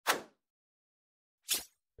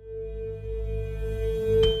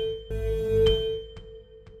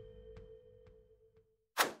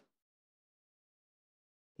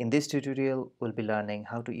In this tutorial, we'll be learning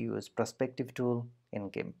how to use Prospective Tool in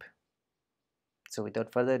Gimp. So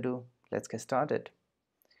without further ado, let's get started.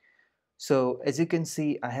 So as you can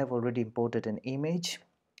see, I have already imported an image,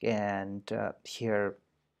 and here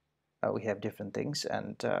we have different things,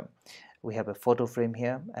 and we have a photo frame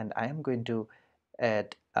here, and I am going to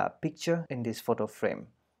add a picture in this photo frame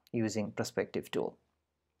using Prospective Tool.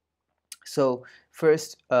 So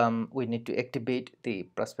first we need to activate the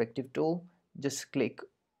Prospective Tool. Just click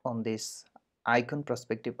on this icon,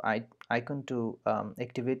 Prospective icon, to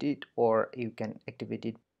activate it, or you can activate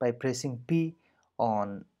it by pressing P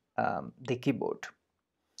on the keyboard.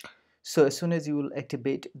 So as soon as you will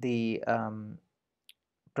activate the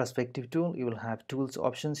Prospective Tool, you will have tools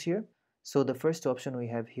options here. So the first option we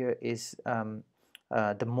have here is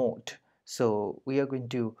the mode. So we are going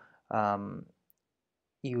to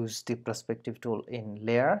use the Prospective Tool in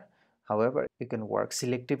layer. However, you can work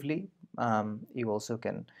selectively. You also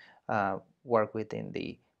can work within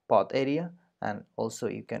the path area, and also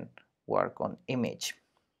you can work on image.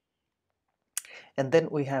 And then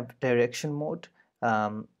we have direction mode.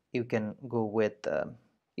 You can go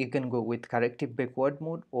with corrective backward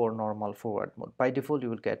mode or normal forward mode. By default, you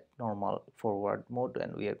will get normal forward mode,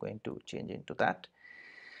 and we are going to change into that.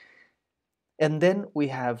 And then we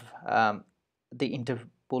have the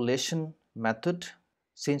interpolation method.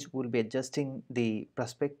 Since we'll be adjusting the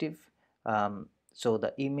perspective, so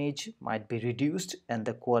the image might be reduced and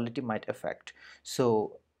the quality might affect.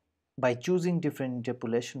 So by choosing different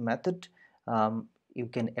interpolation method, you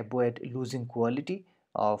can avoid losing quality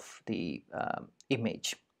of the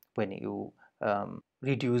image when you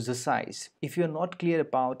reduce the size. If you're not clear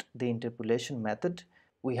about the interpolation method,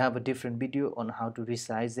 we have a different video on how to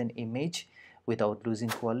resize an image without losing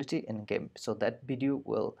quality in Gimp. So that video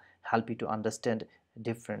will help you to understand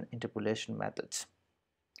different interpolation methods.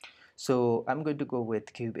 So I'm going to go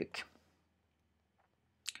with cubic.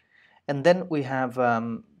 And then we have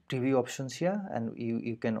preview options here, and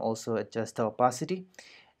you can also adjust the opacity.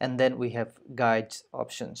 And then we have guides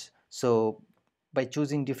options. So by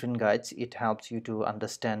choosing different guides, it helps you to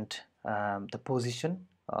understand the position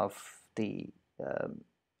of the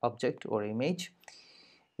object or image.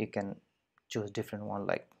 You can choose different one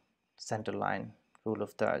like center line, rule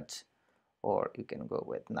of thirds, or you can go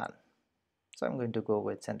with none. So I'm going to go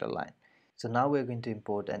with center line. So now we're going to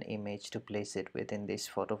import an image to place it within this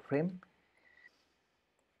photo frame.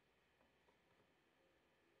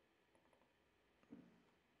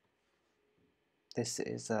 This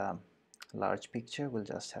is a large picture. We'll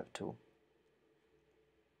just have to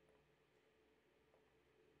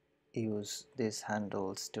use these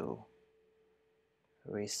handles to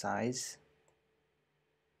resize.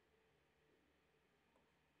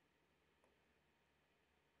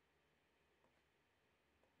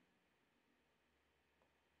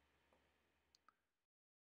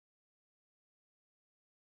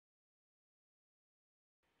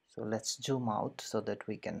 So let's zoom out so that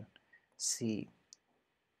we can see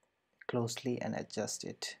closely and adjust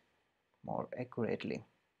it more accurately.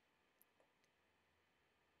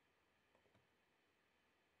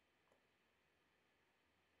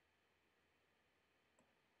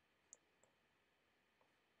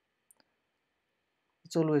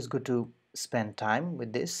 It's always good to spend time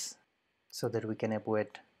with this so that we can avoid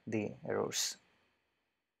the errors.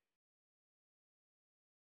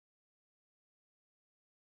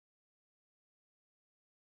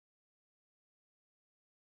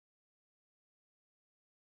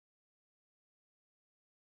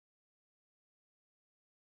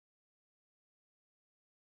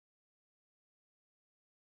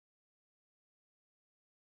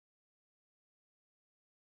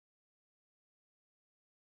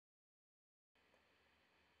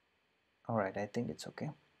 Alright, I think it's okay.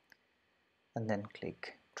 And then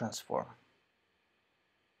click transform.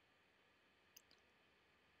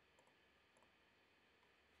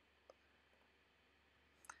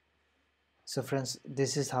 So friends,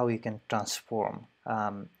 this is how you can transform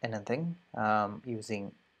anything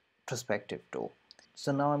using Prospective Tool.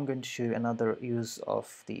 So now I'm going to show you another use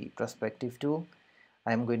of the Prospective Tool.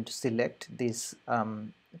 I'm going to select this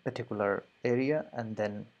particular area, and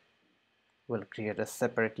then we'll create a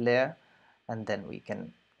separate layer, and then we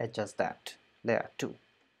can adjust that layer too.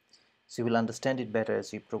 So you will understand it better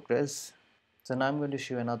as you progress. So now I'm going to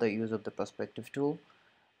show you another use of the Prospective Tool.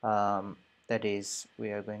 That is, we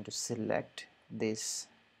are going to select this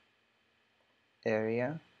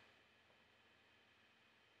area,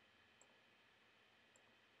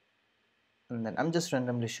 and then I'm just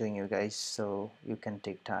randomly showing you guys so you can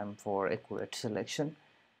take time for accurate selection.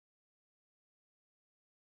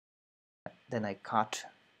 Then I cut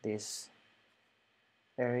this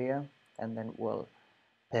area, and then we'll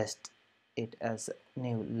paste it as a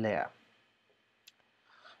new layer.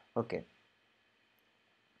 Okay,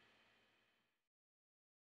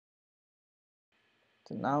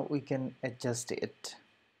 so now we can adjust it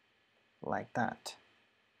like that.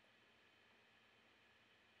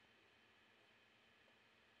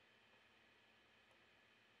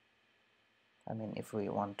 I mean, if we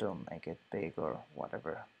want to make it big or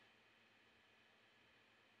whatever.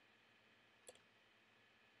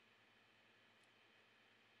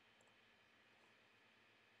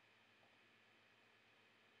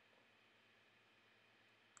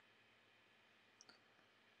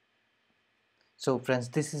 So friends,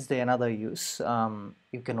 this is the another use.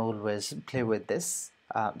 You can always play with this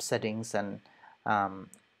settings and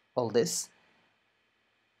all this.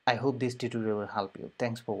 I hope this tutorial will help you.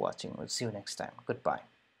 Thanks for watching. We'll see you next time. Goodbye.